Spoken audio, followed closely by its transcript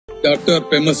Dr.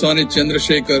 Pemmasani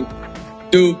Chandrasekhar,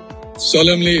 do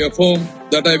solemnly affirm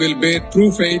that I will bear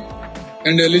true faith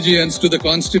and allegiance to the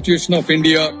Constitution of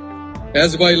India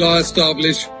as by law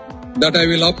established, that I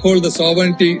will uphold the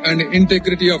sovereignty and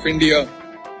integrity of India,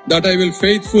 that I will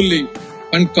faithfully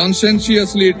and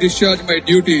conscientiously discharge my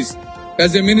duties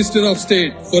as a Minister of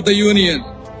State for the Union,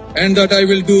 and that I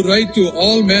will do right to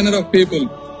all manner of people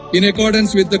in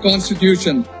accordance with the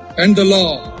Constitution and the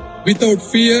law, without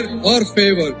fear or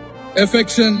favor,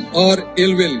 affection or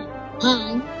ill will.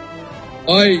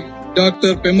 I,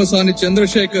 Dr. Pemmasani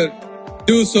Chandrasekhar,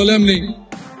 do solemnly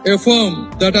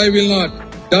affirm that I will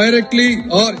not directly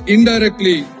or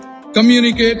indirectly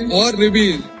communicate or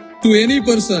reveal to any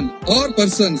person or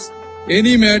persons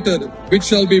any matter which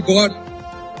shall be brought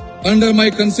under my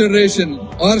consideration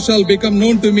or shall become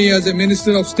known to me as a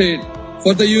Minister of State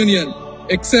for the Union,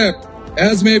 except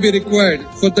as may be required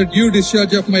for the due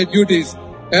discharge of my duties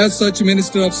as such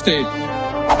Minister of State.